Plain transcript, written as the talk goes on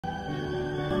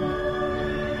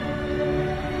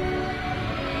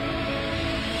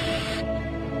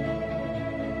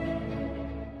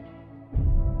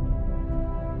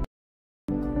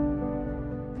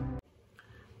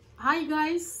Hi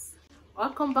guys,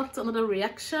 welcome back to another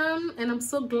reaction, and I'm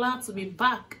so glad to be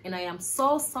back, and I am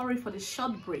so sorry for the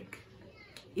short break.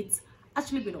 It's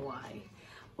actually been a while,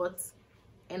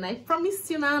 and I promise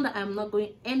you now that I'm not going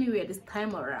anywhere this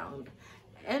time around.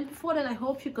 And before that, I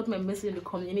hope you got my message in the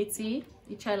community,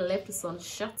 which I left this on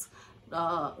short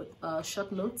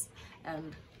notes,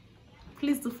 and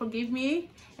please do forgive me.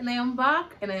 And I am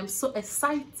back, and I am so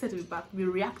excited to be back, be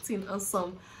reacting on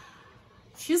some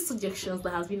few suggestions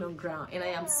that has been on ground, and I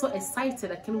am so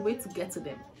excited. I can't wait to get to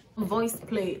them. Voice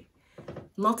play,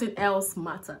 nothing else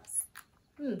matters.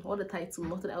 What the title,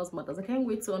 nothing else matters. I can't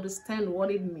wait to understand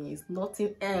what it means.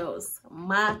 Nothing else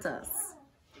matters.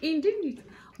 Indeed,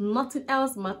 nothing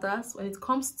else matters when it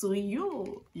comes to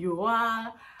you. You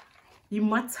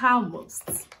matter most.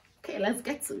 Okay, let's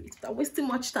get to it without wasting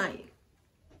much time.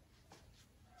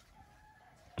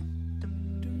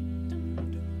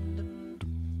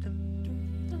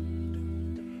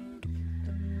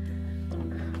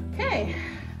 Okay,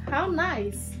 how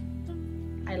nice.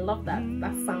 I love that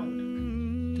sound.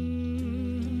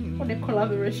 What a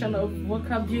collaboration of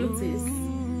vocal beauties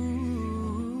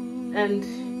and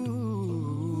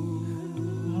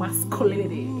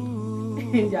masculinity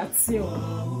in that tune.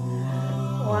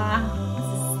 Wow,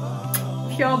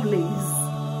 this is pure bliss.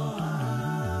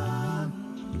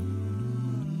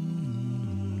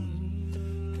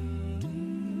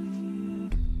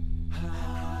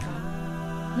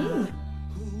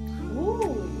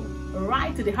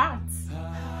 Right to the heart.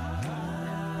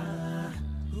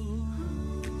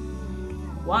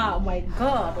 Wow, my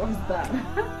God, what is that?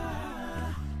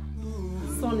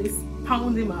 Sun is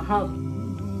pounding my heart.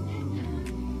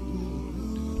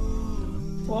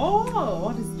 Oh,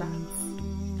 what is that?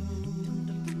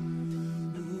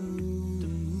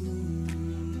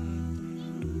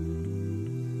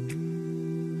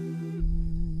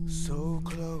 So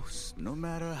close, no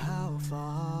matter how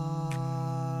far.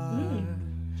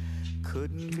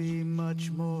 Couldn't be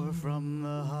much more from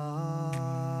the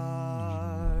heart.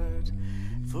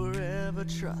 Forever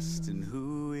trust in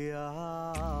who we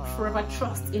are. Forever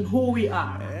trust in who we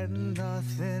are. And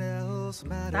nothing else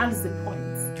matters. That is the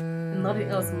point. Nothing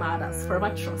else matters. Forever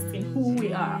trust in who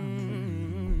we are.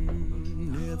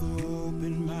 Never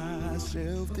opened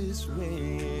myself this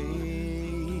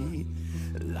way.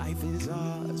 Life is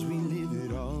ours, we live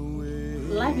it always.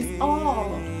 Life is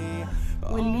all.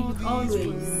 We live it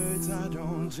always. I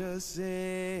don't just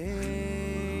say,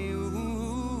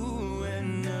 ooh,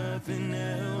 and nothing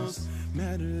else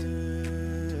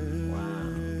matters. Wow.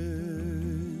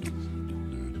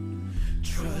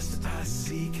 Trust I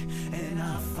seek and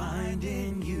I find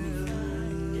in you.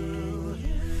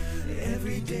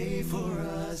 Every day for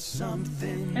us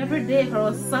something. Every day for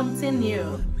us something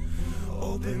new.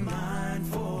 Open mind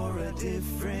for a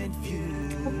different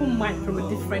view. Open mind from a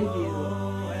different view.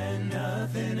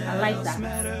 I like that.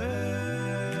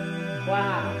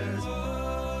 Wow.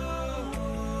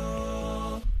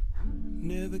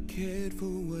 Never cared for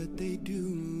what they do.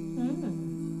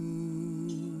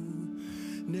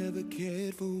 Never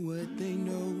cared for what they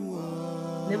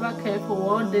know. Never cared for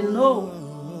what they know.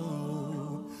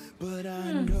 But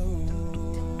I know.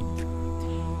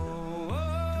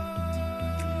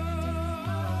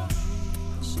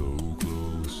 So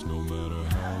close, no matter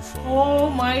how far. Oh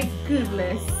my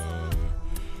goodness.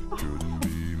 Couldn't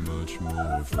be much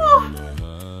more from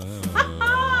the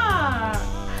heart.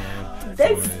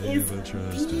 This is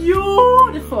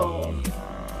beautiful.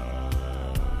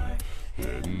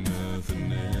 And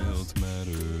nothing else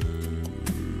matters.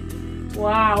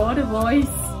 Wow, what a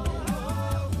voice.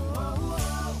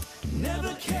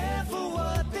 Never care for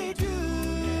what they do.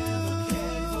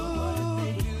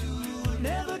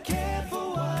 Never care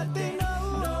for what they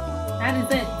know. That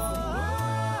is it.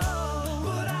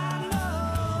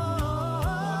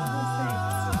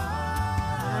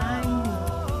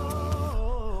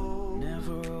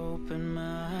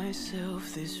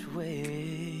 This way,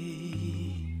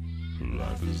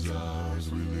 life is ours.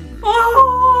 We live it.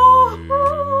 Oh!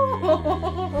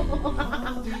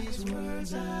 These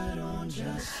words I don't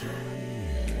just say,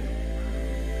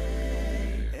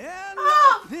 and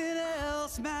nothing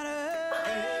else matters.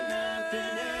 And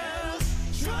nothing else.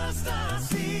 Trust I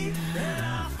see that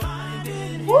I find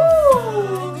in you.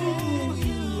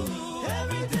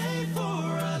 Every day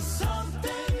for us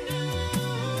something new.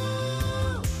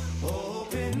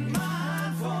 Open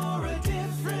mind for a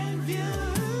different view.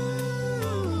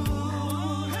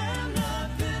 And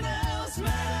nothing else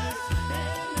matters.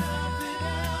 And nothing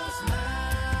else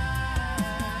matters.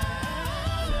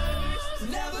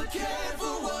 Never cared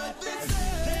for what they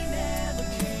say. They never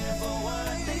cared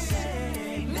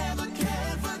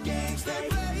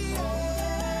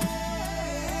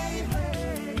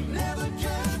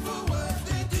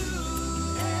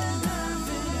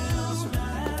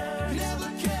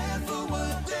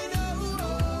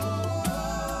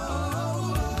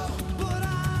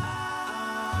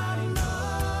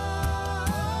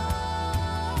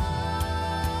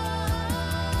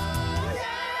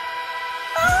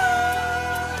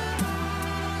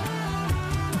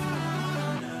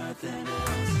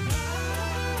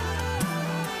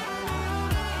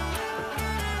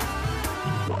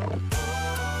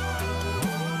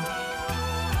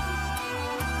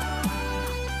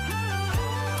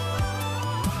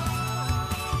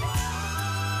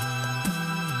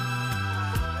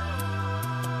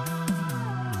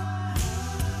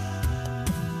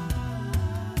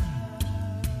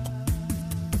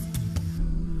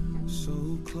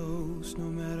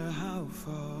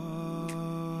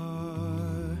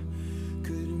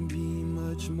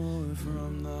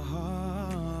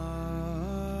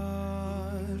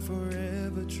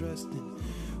forever trusting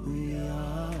who we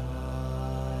are,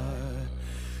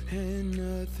 and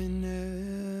nothing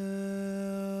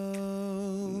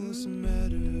else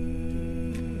matters.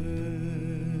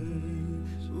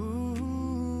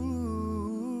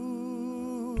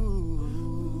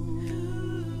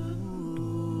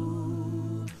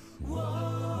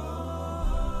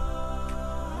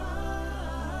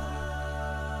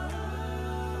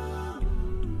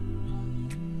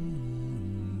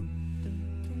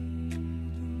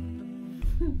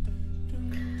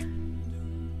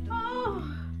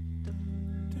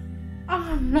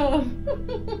 Oh no.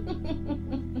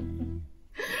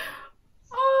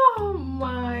 Oh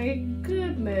my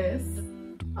goodness.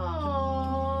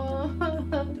 Oh.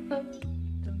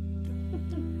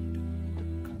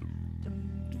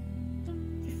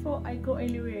 Before I go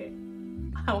anywhere,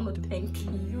 I want to thank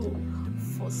you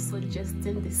for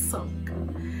suggesting this song,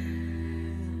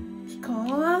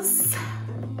 because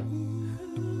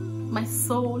my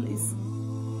soul is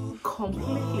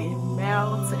completely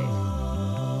melted.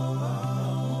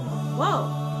 Wow,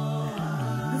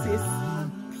 this is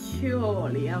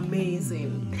purely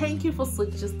amazing. Thank you for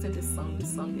suggesting this song.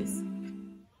 This song is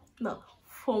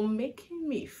for making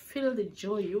me feel the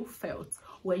joy you felt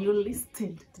when you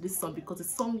listened to this song, because the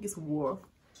song is worth.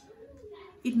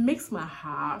 It makes my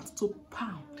heart to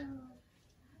pound.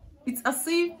 It's as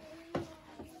if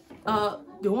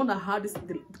the one that had this,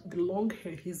 the long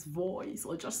hair, his voice,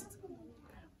 or just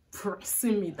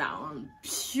pressing me down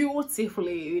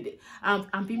beautifully.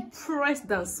 I'm being pressed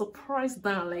down, surprised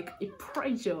down, like a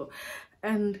pressure,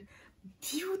 and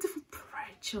beautiful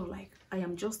pressure, like I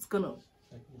am just gonna,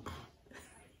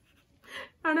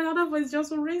 and another voice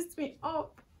just raised me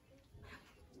up.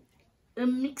 A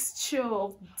mixture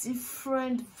of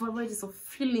different varieties of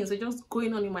feelings are just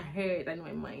going on in my head and in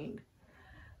my mind.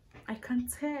 I can't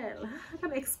tell, I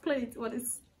can't explain it, but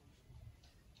it's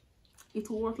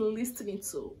worth listening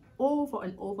to over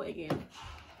and over again.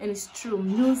 And it's true,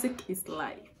 music is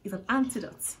life, it's an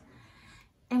antidote.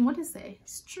 And what I say,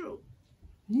 it's true.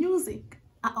 Music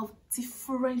are of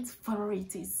different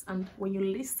varieties, and when you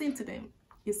listen to them,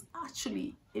 it's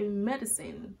actually a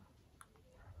medicine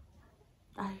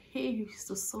that heals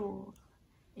the soul,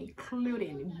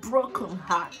 including broken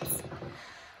hearts.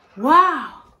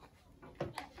 Wow!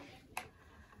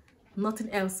 Nothing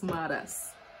else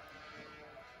matters.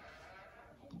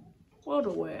 What a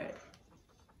word.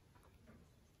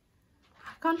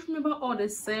 I can't remember all they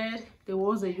said, the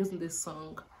words they used in this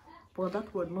song, but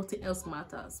that word, nothing else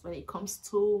matters, when it comes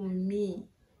to me.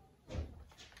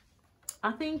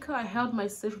 I think I held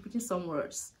myself repeating some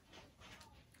words.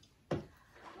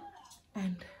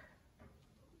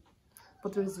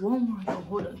 But there is one word I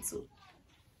hold on to.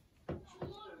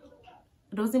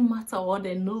 It doesn't matter what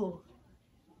they know.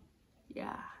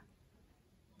 Yeah.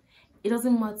 It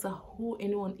doesn't matter who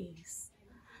anyone is.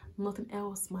 Nothing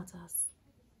else matters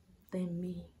than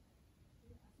me.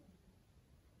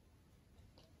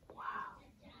 Wow.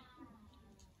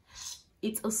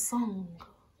 It's a song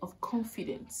of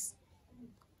confidence.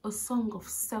 A song of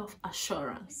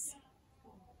self-assurance.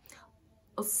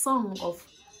 A song of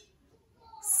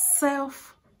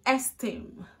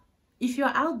self-esteem. If you're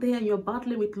out there and you're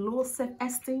battling with low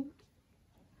self-esteem,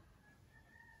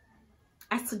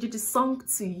 I suggest this song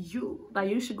to you that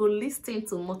you should go listen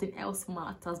to Nothing Else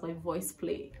Matters by Voice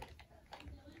Play.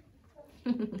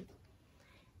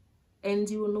 And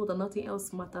you will know that nothing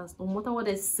else matters. No matter what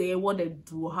they say, what they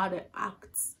do, how they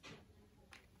act.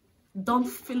 Don't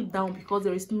feel down, because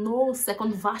there is no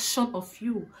second version of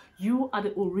you. You are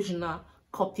the original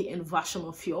copy and version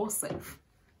of yourself.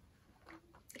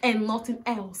 And nothing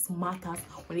else matters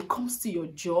when it comes to your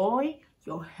joy,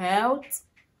 your health,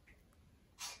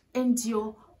 and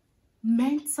your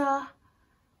mental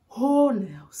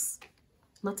wholeness.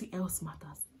 Nothing else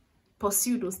matters.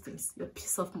 Pursue those things, your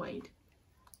peace of mind.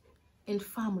 And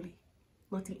family,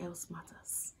 nothing else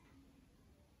matters.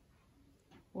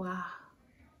 Wow.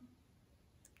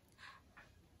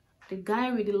 The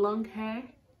guy with the long hair,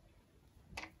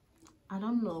 I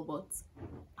don't know, but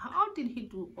how did he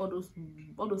do all those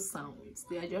sounds?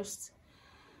 They are just,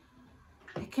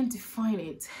 I can't define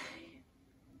it.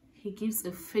 He gives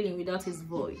a feeling without his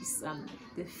voice, and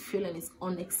the feeling is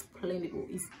unexplainable.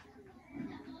 It's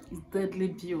deadly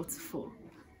beautiful.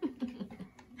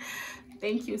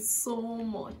 Thank you so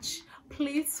much.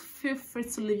 Please feel free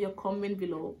to leave your comment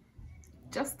below.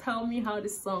 Just tell me how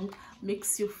this song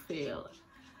makes you feel.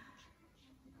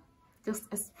 Just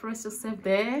express yourself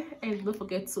there, and don't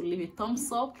forget to leave a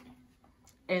thumbs up,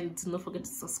 and don't forget to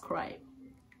subscribe.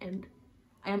 And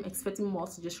I am expecting more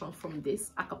suggestions from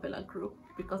this a cappella group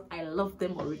because I love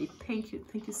them already. Thank you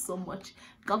so much.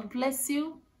 God bless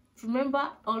you. Remember,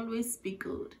 always be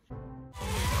good.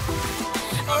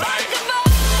 Like